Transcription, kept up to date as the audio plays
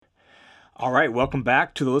All right, welcome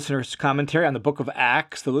back to the Listener's Commentary on the Book of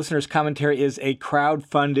Acts. The Listener's Commentary is a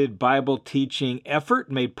crowd-funded Bible teaching effort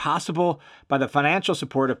made possible by the financial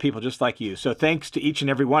support of people just like you. So thanks to each and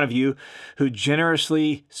every one of you who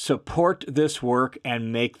generously support this work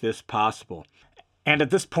and make this possible. And at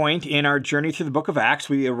this point in our journey through the book of Acts,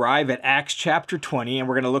 we arrive at Acts chapter 20, and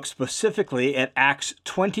we're going to look specifically at Acts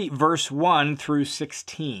 20, verse 1 through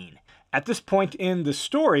 16. At this point in the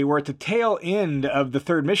story, we're at the tail end of the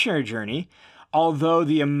third missionary journey, although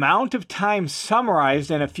the amount of time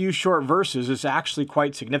summarized in a few short verses is actually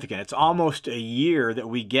quite significant. It's almost a year that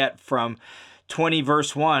we get from 20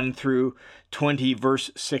 verse 1 through 20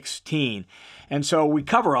 verse 16. And so we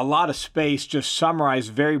cover a lot of space just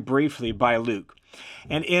summarized very briefly by Luke.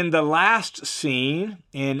 And in the last scene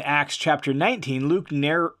in Acts chapter 19, Luke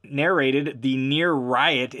narrated the near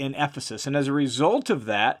riot in Ephesus. And as a result of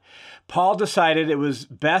that, Paul decided it was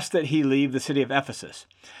best that he leave the city of Ephesus.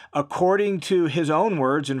 According to his own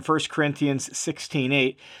words in 1 Corinthians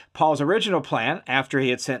 16:8, Paul's original plan, after he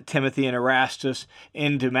had sent Timothy and Erastus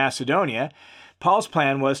into Macedonia, Paul's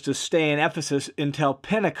plan was to stay in Ephesus until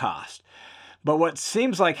Pentecost. But what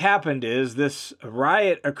seems like happened is this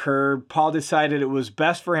riot occurred. Paul decided it was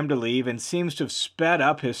best for him to leave and seems to have sped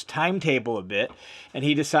up his timetable a bit. And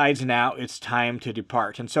he decides now it's time to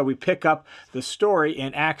depart. And so we pick up the story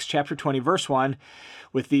in Acts chapter 20, verse 1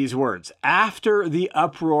 with these words. After the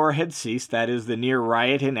uproar had ceased, that is the near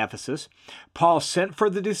riot in Ephesus, Paul sent for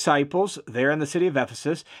the disciples there in the city of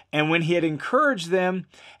Ephesus, and when he had encouraged them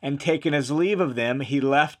and taken his leave of them, he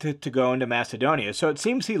left to go into Macedonia. So it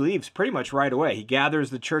seems he leaves pretty much right away. He gathers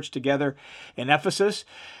the church together in Ephesus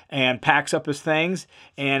and packs up his things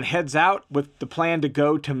and heads out with the plan to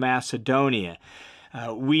go to Macedonia.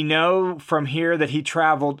 We know from here that he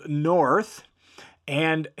traveled north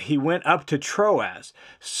and he went up to Troas.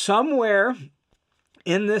 Somewhere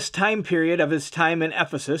in this time period of his time in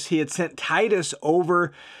Ephesus, he had sent Titus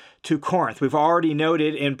over to Corinth. We've already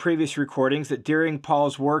noted in previous recordings that during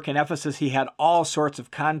Paul's work in Ephesus, he had all sorts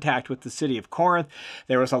of contact with the city of Corinth.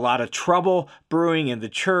 There was a lot of trouble brewing in the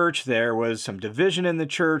church. There was some division in the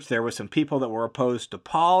church. There were some people that were opposed to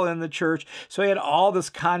Paul in the church. So he had all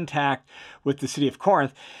this contact with the city of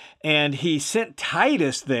Corinth. And he sent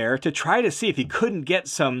Titus there to try to see if he couldn't get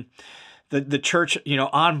the church,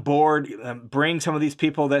 on board, bring some of these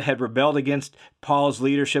people that had rebelled against Paul's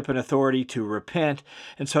leadership and authority to repent.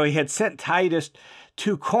 And so he had sent Titus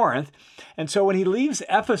to Corinth. And so when he leaves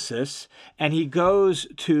Ephesus and he goes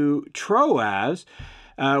to Troas,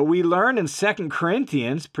 we learn in 2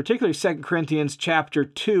 Corinthians, particularly 2 Corinthians chapter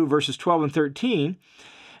 2, verses 12 and 13,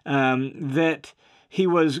 that he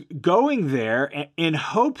was going there in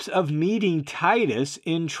hopes of meeting Titus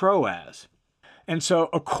in Troas. And so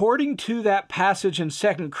according to that passage in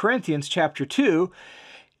 2 Corinthians chapter 2,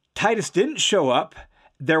 Titus didn't show up.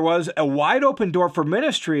 There was a wide open door for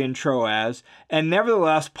ministry in Troas, and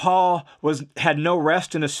nevertheless, Paul had no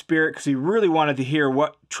rest in his spirit because he really wanted to hear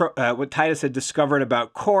what Titus had discovered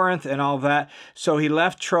about Corinth and all that. So he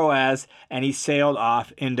left Troas and he sailed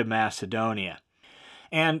off into Macedonia.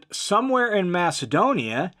 And somewhere in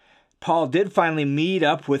Macedonia, Paul did finally meet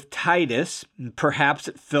up with Titus, perhaps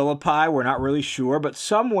at Philippi, we're not really sure, but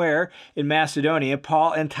somewhere in Macedonia,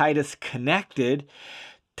 Paul and Titus connected.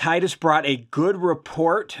 Titus brought a good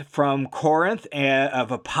report from Corinth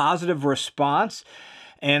of a positive response,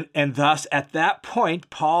 and thus at that point,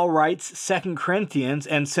 Paul writes 2 Corinthians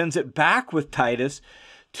and sends it back with Titus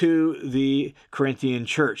to the Corinthian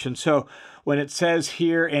church. And so when it says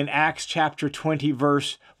here in Acts chapter 20,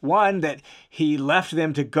 verse 1, that he left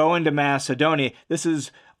them to go into Macedonia, this is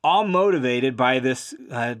all motivated by this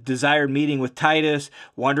desired meeting with Titus,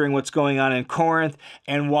 wondering what's going on in Corinth.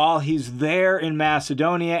 And while he's there in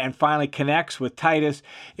Macedonia and finally connects with Titus,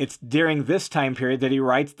 it's during this time period that he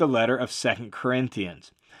writes the letter of 2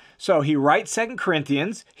 Corinthians. So he writes 2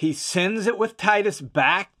 Corinthians, he sends it with Titus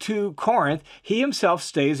back to Corinth. He himself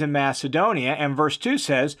stays in Macedonia, and verse 2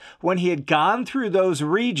 says, when he had gone through those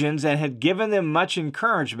regions and had given them much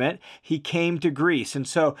encouragement, he came to Greece. And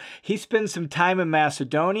so he spends some time in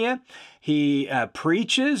Macedonia. He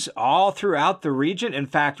preaches all throughout the region. In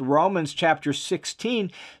fact, Romans chapter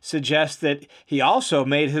 16 suggests that he also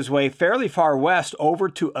made his way fairly far west over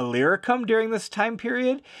to Illyricum during this time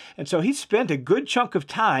period. And so he spent a good chunk of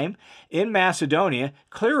time in Macedonia,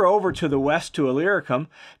 clear over to the west to Illyricum,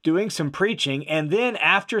 doing some preaching. And then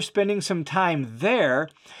after spending some time there,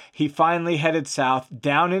 he finally headed south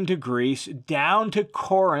down into Greece, down to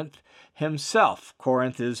Corinth, himself.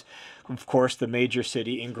 Corinth is, of course, the major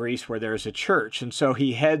city in Greece where there's a church. And so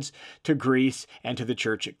he heads to Greece and to the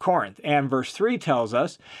church at Corinth. And verse 3 tells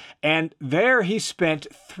us, and there he spent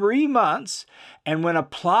 3 months, and when a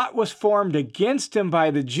plot was formed against him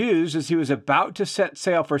by the Jews as he was about to set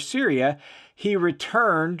sail for Syria, he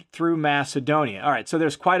returned through Macedonia. All right, so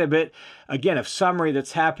there's quite a bit, again, of summary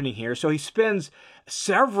that's happening here. So he spends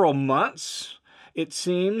several months, it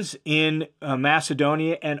seems, in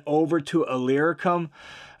Macedonia and over to Illyricum,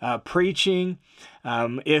 preaching.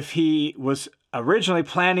 If he was originally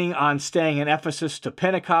planning on staying in Ephesus to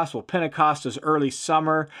Pentecost, well, Pentecost is early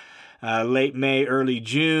summer, late May, early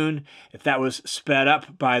June. If that was sped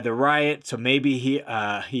up by the riot, so maybe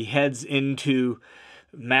he heads into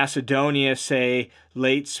Macedonia, say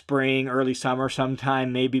late spring, early summer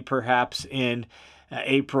sometime, maybe perhaps in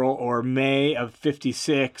April or May of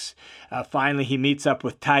 56. Finally, he meets up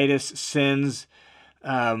with Titus, sends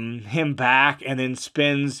him back, and then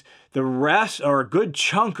spends the rest, or a good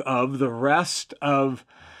chunk of the rest of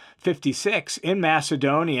 56 in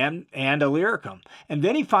Macedonia and Illyricum. And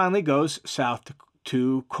then he finally goes south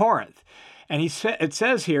to Corinth. And it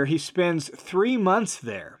says here he spends 3 months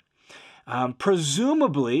there.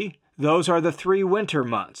 Presumably, those are the 3 winter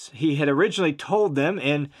months. He had originally told them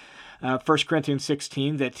in 1 Corinthians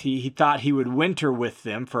 16 that he thought he would winter with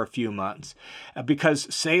them for a few months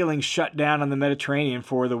because sailing shut down on the Mediterranean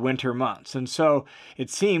for the winter months. And so it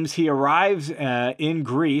seems he arrives in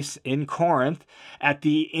Greece, in Corinth, at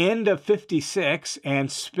the end of 56 and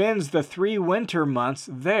spends the 3 winter months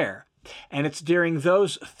there. And it's during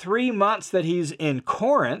those 3 months that he's in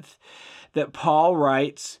Corinth that Paul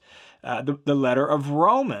writes the letter of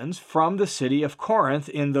Romans from the city of Corinth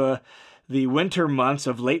in the winter months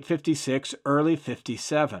of late 56, early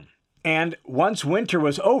 57. And once winter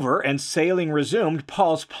was over and sailing resumed,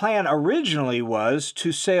 Paul's plan originally was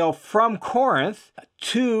to sail from Corinth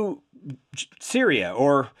to Syria,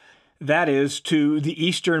 or that is to the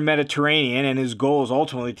eastern Mediterranean, and his goal is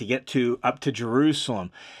ultimately to get up to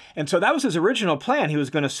Jerusalem. And so that was his original plan. He was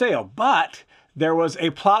going to sail, but there was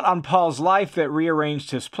a plot on Paul's life that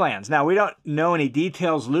rearranged his plans. Now, we don't know any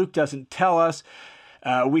details. Luke doesn't tell us.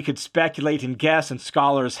 We could speculate and guess, and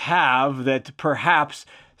scholars have, that perhaps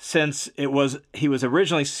since he was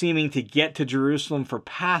originally seeming to get to Jerusalem for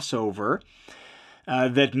Passover,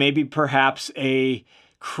 that maybe perhaps a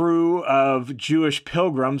crew of Jewish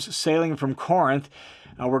pilgrims sailing from Corinth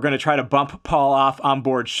were going to try to bump Paul off on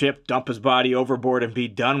board ship, dump his body overboard, and be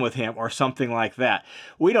done with him, or something like that.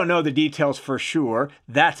 We don't know the details for sure.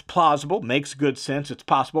 That's plausible, makes good sense, it's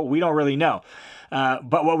possible. We don't really know.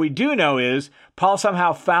 But what we do know is Paul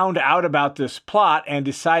somehow found out about this plot and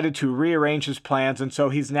decided to rearrange his plans. And so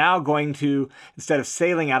he's now going to, instead of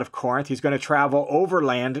sailing out of Corinth, he's going to travel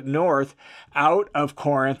overland north out of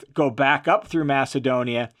Corinth, go back up through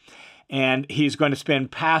Macedonia, and he's going to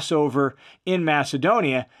spend Passover in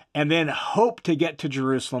Macedonia and then hope to get to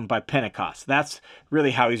Jerusalem by Pentecost. That's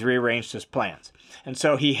really how he's rearranged his plans. And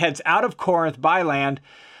so he heads out of Corinth by land,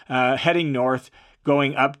 heading north,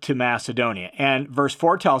 going up to Macedonia. And verse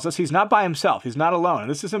 4 tells us he's not by himself. He's not alone.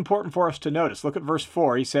 And this is important for us to notice. Look at verse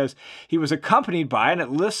 4. He says, he was accompanied by, and it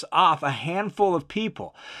lists off a handful of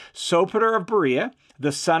people: Sopater of Berea,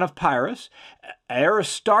 the son of Pyrrhus,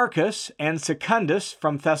 Aristarchus and Secundus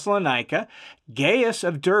from Thessalonica, Gaius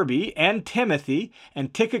of Derbe, and Timothy,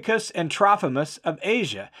 and Tychicus and Trophimus of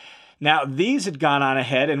Asia. Now, these had gone on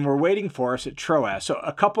ahead and were waiting for us at Troas. So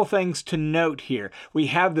a couple things to note here. We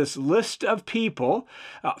have this list of people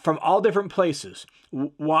from all different places.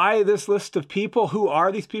 Why this list of people? Who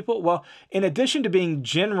are these people? Well, in addition to being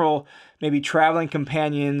general, maybe traveling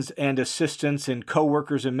companions and assistants and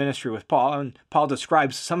co-workers in ministry with Paul, and Paul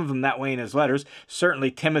describes some of them that way in his letters.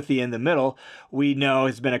 Certainly Timothy in the middle, we know,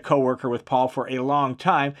 has been a co-worker with Paul for a long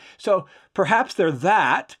time. So perhaps they're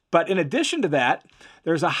that, but in addition to that,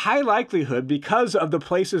 there's a high likelihood, because of the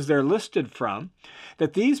places they're listed from,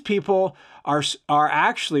 that these people are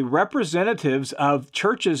actually representatives of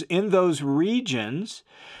churches in those regions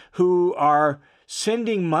who are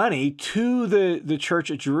sending money to the church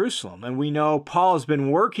at Jerusalem. And we know Paul has been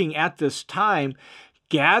working at this time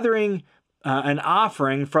gathering an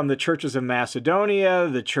offering from the churches of Macedonia,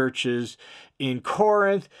 the churches in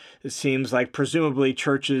Corinth. It seems like presumably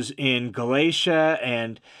churches in Galatia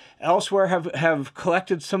and elsewhere have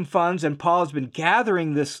collected some funds, and Paul has been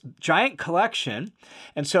gathering this giant collection.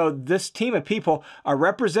 And so this team of people are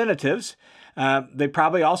representatives. They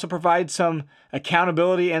probably also provide some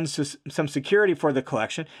accountability and some security for the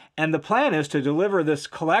collection. And the plan is to deliver this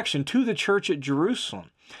collection to the church at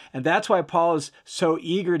Jerusalem. And that's why Paul is so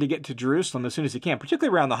eager to get to Jerusalem as soon as he can,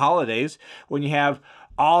 particularly around the holidays when you have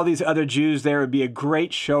all these other Jews there. It would be a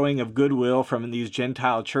great showing of goodwill from these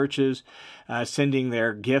Gentile churches, sending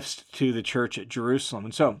their gifts to the church at Jerusalem.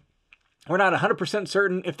 And so we're not 100%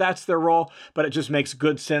 certain if that's their role, but it just makes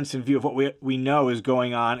good sense in view of what we know is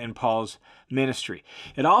going on in Paul's ministry.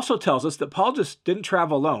 It also tells us that Paul just didn't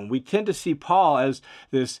travel alone. We tend to see Paul as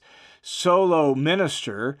this solo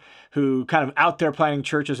minister who kind of out there planting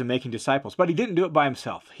churches and making disciples, but he didn't do it by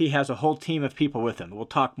himself. He has a whole team of people with him. We'll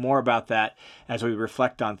talk more about that as we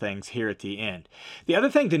reflect on things here at the end. The other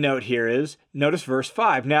thing to note here is, notice verse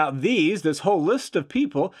 5. Now this whole list of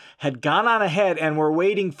people had gone on ahead and were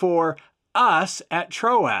waiting for us at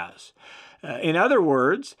Troas. In other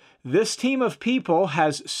words, this team of people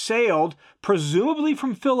has sailed presumably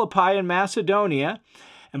from Philippi in Macedonia,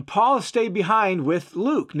 and Paul has stayed behind with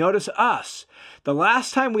Luke. Notice us. The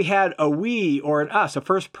last time we had a we or an us, a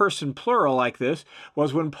first person plural like this,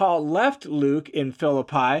 was when Paul left Luke in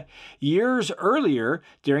Philippi years earlier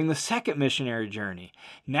during the second missionary journey.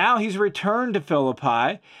 Now he's returned to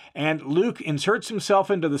Philippi, and Luke inserts himself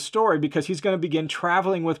into the story because he's going to begin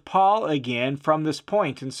traveling with Paul again from this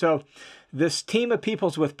point. And so this team of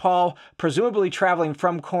peoples with Paul, presumably traveling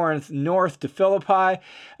from Corinth north to Philippi.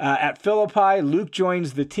 At Philippi, Luke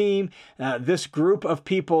joins the team. This group of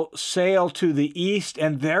people sail to the east,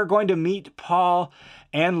 and they're going to meet Paul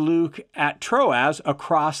and Luke at Troas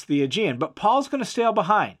across the Aegean. But Paul's going to sail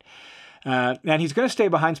behind. And he's going to stay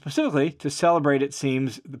behind specifically to celebrate, it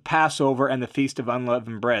seems, the Passover and the Feast of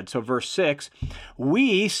Unleavened Bread. So verse 6,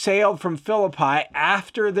 we sailed from Philippi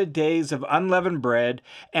after the days of unleavened bread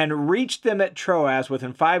and reached them at Troas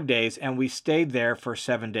within 5 days, and we stayed there for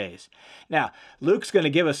 7 days. Now, Luke's going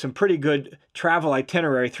to give us some pretty good travel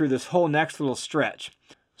itinerary through this whole next little stretch.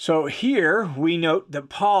 So here we note that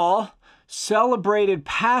Paul celebrated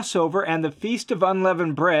Passover and the Feast of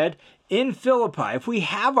Unleavened Bread in Philippi. If we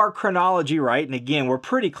have our chronology right, and again, we're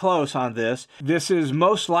pretty close on this, this is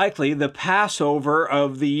most likely the Passover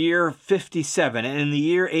of the year 57. And in the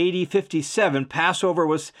year AD 57, Passover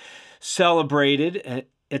was celebrated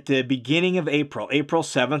at the beginning of April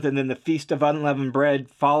 7th, and then the Feast of Unleavened Bread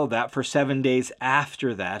followed that for 7 days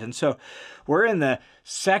after that. And so we're in the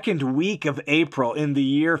second week of April in the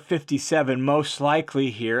year 57, most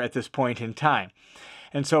likely here at this point in time.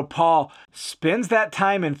 And so Paul spends that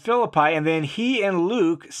time in Philippi, and then he and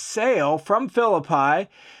Luke sail from Philippi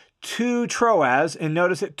to Troas, and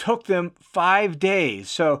notice it took them 5 days.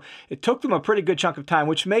 So it took them a pretty good chunk of time,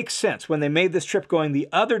 which makes sense. When they made this trip going the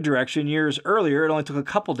other direction years earlier, it only took a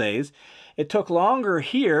couple days. It took longer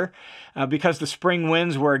here because the spring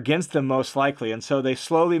winds were against them most likely. And so they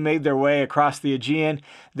slowly made their way across the Aegean.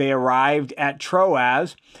 They arrived at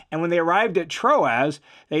Troas. And when they arrived at Troas,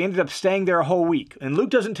 they ended up staying there a whole week. And Luke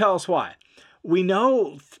doesn't tell us why. We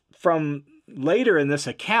know from later in this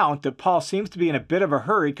account that Paul seems to be in a bit of a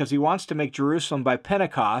hurry because he wants to make Jerusalem by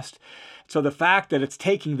Pentecost. So the fact that it's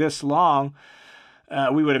taking this long,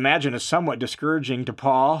 we would imagine, is somewhat discouraging to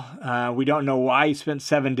Paul. We don't know why he spent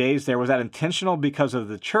 7 days there. Was that intentional because of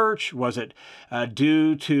the church? Was it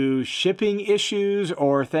due to shipping issues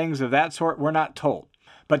or things of that sort? We're not told.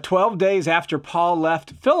 But 12 days after Paul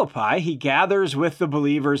left Philippi, he gathers with the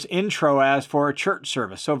believers in Troas for a church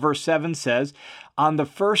service. So verse 7 says, on the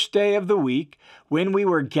first day of the week, when we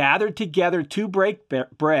were gathered together to break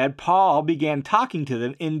bread, Paul began talking to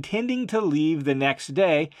them, intending to leave the next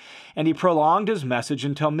day, and he prolonged his message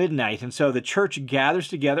until midnight. And so the church gathers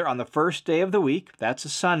together on the first day of the week, that's a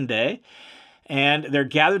Sunday, and they're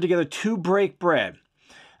gathered together to break bread.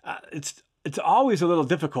 It's always a little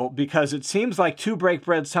difficult because it seems like to break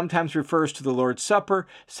bread sometimes refers to the Lord's Supper,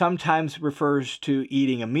 sometimes refers to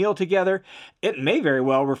eating a meal together. It may very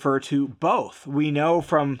well refer to both. We know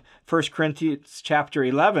from 1 Corinthians chapter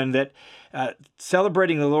 11 that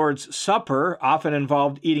celebrating the Lord's Supper often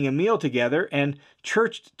involved eating a meal together, and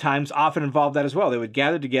church times often involved that as well. They would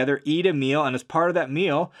gather together, eat a meal, and as part of that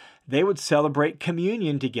meal, they would celebrate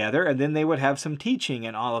communion together, and then they would have some teaching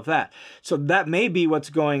and all of that. So that may be what's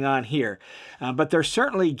going on here. But they're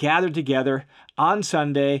certainly gathered together on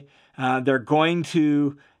Sunday. They're going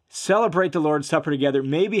to celebrate the Lord's Supper together,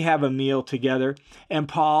 maybe have a meal together. And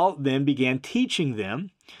Paul then began teaching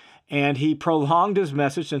them. And he prolonged his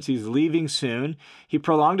message, since he's leaving soon. He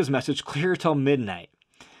prolonged his message clear till midnight.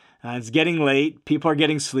 It's getting late. People are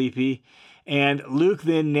getting sleepy. And Luke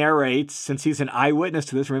then narrates, since he's an eyewitness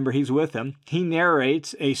to this, remember he's with them, he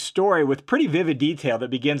narrates a story with pretty vivid detail that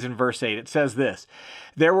begins in verse 8. It says this,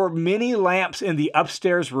 there were many lamps in the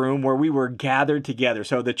upstairs room where we were gathered together.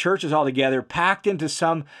 So the church is all together, packed into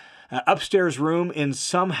some upstairs room in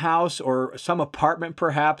some house or some apartment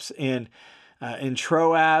perhaps in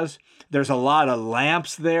Troas. There's a lot of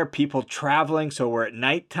lamps there, people traveling. So we're at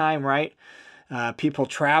nighttime, right? People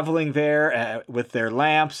traveling there with their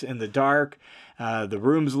lamps in the dark. The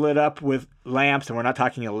room's lit up with lamps, and we're not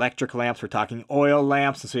talking electric lamps, we're talking oil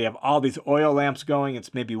lamps. And so you have all these oil lamps going.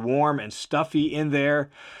 It's maybe warm and stuffy in there.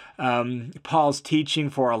 Paul's teaching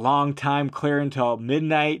for a long time, clear until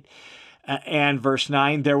midnight. And verse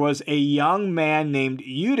 9, there was a young man named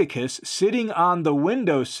Eutychus sitting on the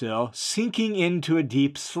windowsill, sinking into a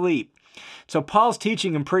deep sleep. So Paul's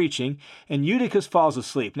teaching and preaching, and Eutychus falls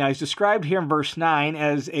asleep. Now he's described here in verse 9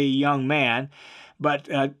 as a young man, but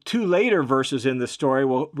two later verses in the story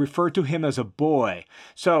will refer to him as a boy.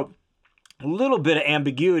 So a little bit of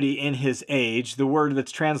ambiguity in his age. The word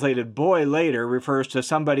that's translated boy later refers to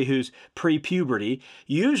somebody who's pre-puberty.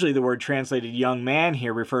 Usually the word translated young man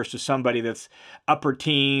here refers to somebody that's upper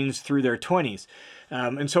teens through their 20s.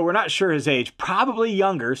 And so we're not sure his age, probably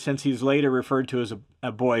younger since he's later referred to as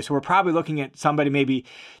a boy. So we're probably looking at somebody maybe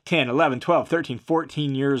 10, 11, 12, 13,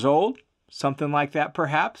 14 years old, something like that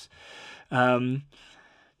perhaps.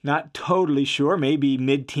 Not totally sure, maybe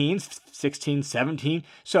mid-teens, 16, 17.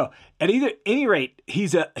 So at any rate,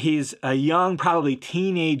 he's a young, probably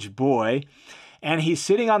teenage boy, and he's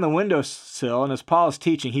sitting on the windowsill, and as Paul is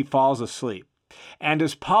teaching, he falls asleep. And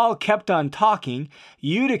as Paul kept on talking,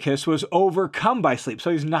 Eutychus was overcome by sleep.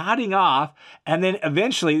 So he's nodding off, and then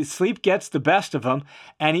eventually sleep gets the best of him,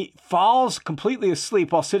 and he falls completely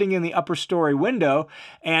asleep while sitting in the upper story window,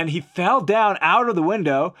 and he fell down out of the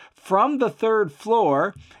window from the third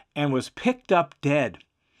floor and was picked up dead.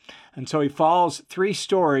 And so he falls 3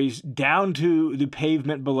 stories down to the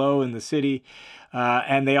pavement below in the city,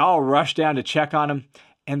 and they all rush down to check on him,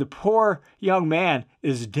 and the poor young man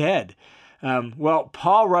is dead. Well,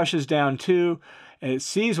 Paul rushes down too,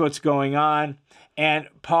 sees what's going on, and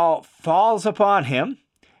Paul falls upon him,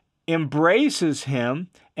 embraces him,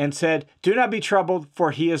 and said, "Do not be troubled,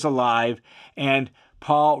 for he is alive." And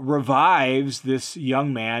Paul revives this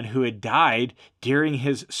young man who had died during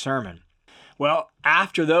his sermon. Well,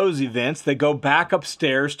 after those events, they go back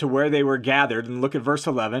upstairs to where they were gathered, and look at verse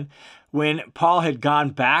 11. When Paul had gone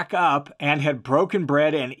back up and had broken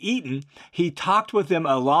bread and eaten, he talked with them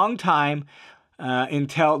a long time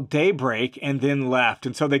until daybreak and then left.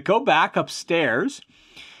 And so they go back upstairs,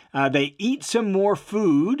 they eat some more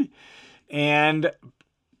food, and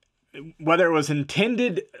whether it was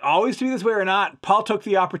intended always to be this way or not, Paul took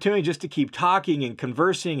the opportunity just to keep talking and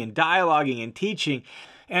conversing and dialoguing and teaching.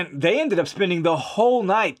 And they ended up spending the whole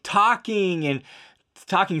night talking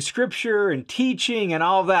scripture and teaching and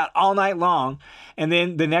all of that all night long. And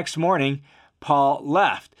then the next morning, Paul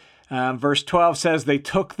left. Verse 12 says, they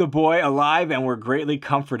took the boy alive and were greatly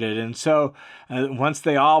comforted. And so once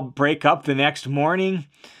they all break up the next morning,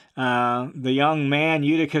 the young man,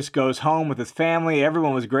 Eutychus, goes home with his family.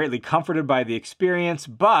 Everyone was greatly comforted by the experience.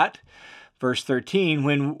 But, verse 13,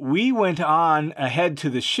 when we went on ahead to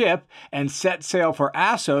the ship and set sail for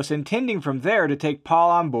Assos, intending from there to take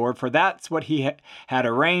Paul on board, for that's what he had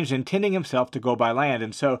arranged, intending himself to go by land.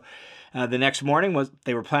 And so the next morning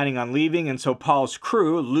they were planning on leaving. And so Paul's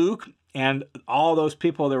crew, Luke, and all those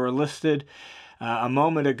people that were listed a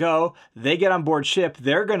moment ago, they get on board ship.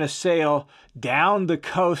 They're going to sail down the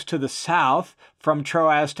coast to the south from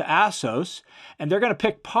Troas to Assos, and they're going to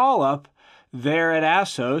pick Paul up there at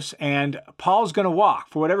Assos, and Paul's going to walk.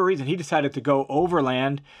 For whatever reason, he decided to go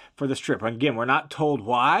overland for this trip. Again, we're not told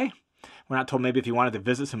why. We're not told maybe if he wanted to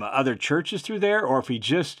visit some other churches through there or if he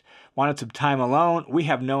just wanted some time alone. We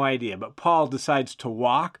have no idea. But Paul decides to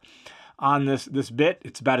walk on this bit.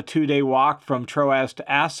 It's about a 2-day walk from Troas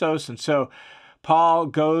to Assos, and so Paul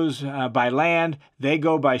goes by land, they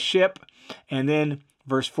go by ship, and then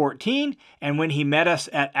verse 14, and when he met us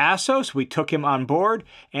at Assos, we took him on board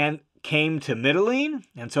and came to Mytilene.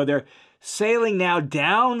 And so they're sailing now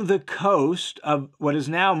down the coast of what is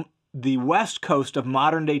now the west coast of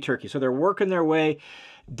modern-day Turkey. So they're working their way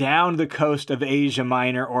down the coast of Asia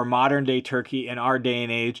Minor, or modern-day Turkey in our day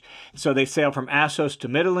and age. So they sail from Assos to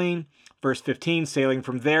Mytilene. Verse 15, sailing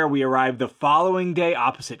from there, we arrived the following day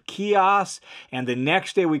opposite Chios, and the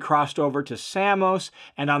next day we crossed over to Samos,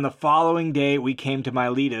 and on the following day we came to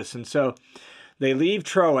Miletus. And so they leave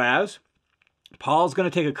Troas. Paul's going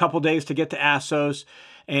to take a couple days to get to Assos,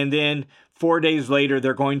 and then 4 days later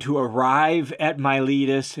they're going to arrive at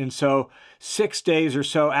Miletus. And so 6 days or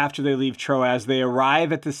so after they leave Troas, they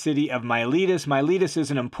arrive at the city of Miletus. Miletus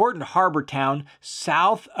is an important harbor town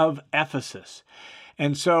south of Ephesus.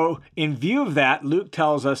 And so in view of that, Luke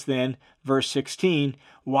tells us then, verse 16,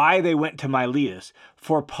 why they went to Miletus.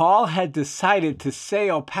 For Paul had decided to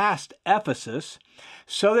sail past Ephesus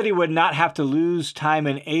so that he would not have to lose time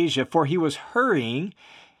in Asia, for he was hurrying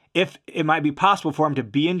if it might be possible for him to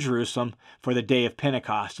be in Jerusalem for the day of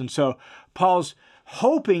Pentecost. And so Paul's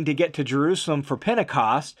hoping to get to Jerusalem for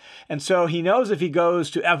Pentecost. And so he knows if he goes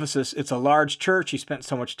to Ephesus, it's a large church. He spent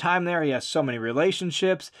so much time there. He has so many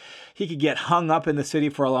relationships. He could get hung up in the city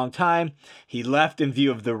for a long time. He left in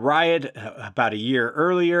view of the riot about a year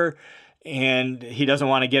earlier, and he doesn't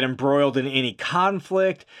want to get embroiled in any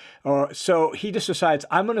conflict. So he just decides,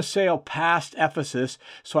 I'm going to sail past Ephesus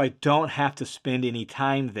so I don't have to spend any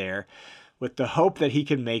time there, with the hope that he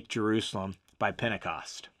can make Jerusalem by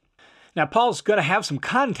Pentecost. Now, Paul's going to have some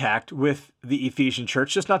contact with the Ephesian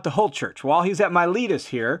church, just not the whole church. While he's at Miletus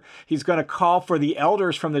here, he's going to call for the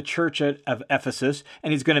elders from the church of Ephesus,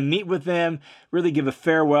 and he's going to meet with them, really give a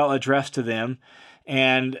farewell address to them,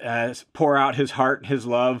 and pour out his heart, his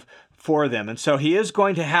love for them. And so he is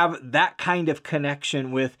going to have that kind of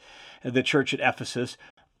connection with the church at Ephesus,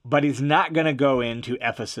 but he's not going to go into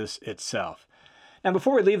Ephesus itself. Now,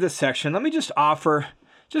 before we leave this section, let me just offer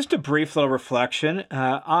just a brief little reflection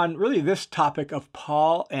on really this topic of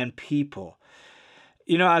Paul and people.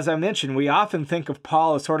 You know, as I mentioned, we often think of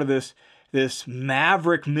Paul as sort of this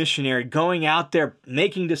maverick missionary going out there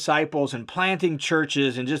making disciples and planting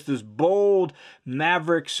churches, and just this bold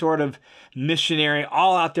maverick sort of missionary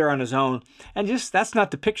all out there on his own. And just that's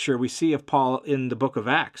not the picture we see of Paul in the book of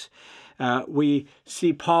Acts. We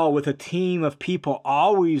see Paul with a team of people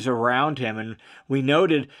always around him. And we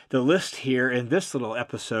noted the list here in this little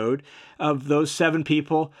episode of those 7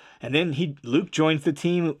 people. And then Luke joins the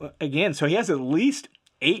team again. So he has at least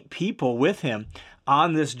 8 people with him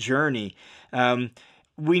on this journey.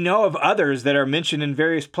 We know of others that are mentioned in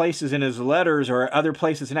various places in his letters or other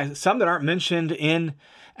places in Acts, some that aren't mentioned in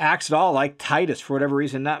Acts at all, like Titus, for whatever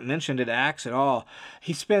reason, not mentioned in Acts at all.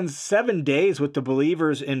 He spends 7 days with the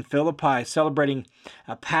believers in Philippi, celebrating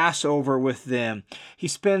a Passover with them. He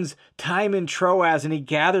spends time in Troas, and he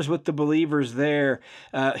gathers with the believers there.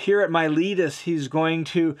 Here at Miletus, he's going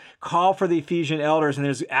to call for the Ephesian elders, and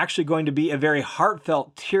there's actually going to be a very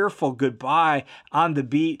heartfelt, tearful goodbye on the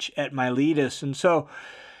beach at Miletus. And so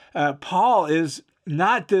Paul is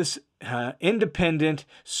not this independent,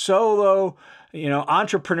 solo,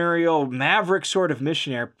 entrepreneurial, maverick sort of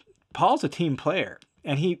missionary. Paul's a team player,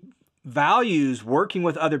 and he values working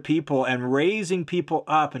with other people and raising people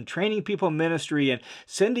up and training people in ministry and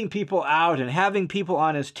sending people out and having people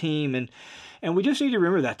on his team. And we just need to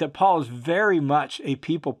remember that Paul is very much a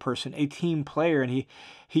people person, a team player, and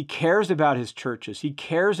he cares about his churches. He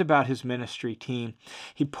cares about his ministry team.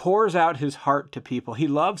 He pours out his heart to people. He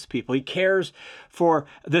loves people. He cares for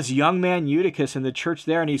this young man Eutychus in the church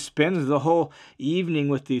there, and he spends the whole evening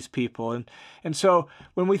with these people. And so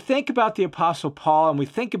when we think about the Apostle Paul, and we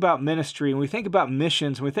think about ministry, and we think about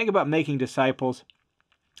missions, and we think about making disciples,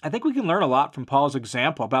 I think we can learn a lot from Paul's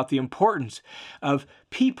example about the importance of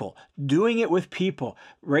people, doing it with people,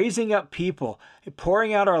 raising up people,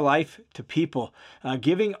 pouring out our life to people,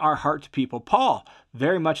 giving our heart to people. Paul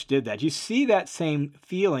very much did that. You see that same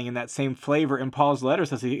feeling and that same flavor in Paul's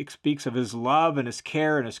letters as he speaks of his love and his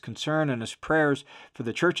care and his concern and his prayers for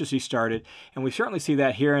the churches he started. And we certainly see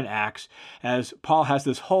that here in Acts, as Paul has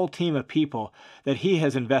this whole team of people that he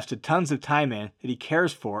has invested tons of time in, that he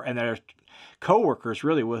cares for, and that are co-workers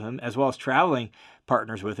really with him, as well as traveling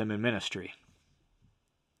partners with him in ministry.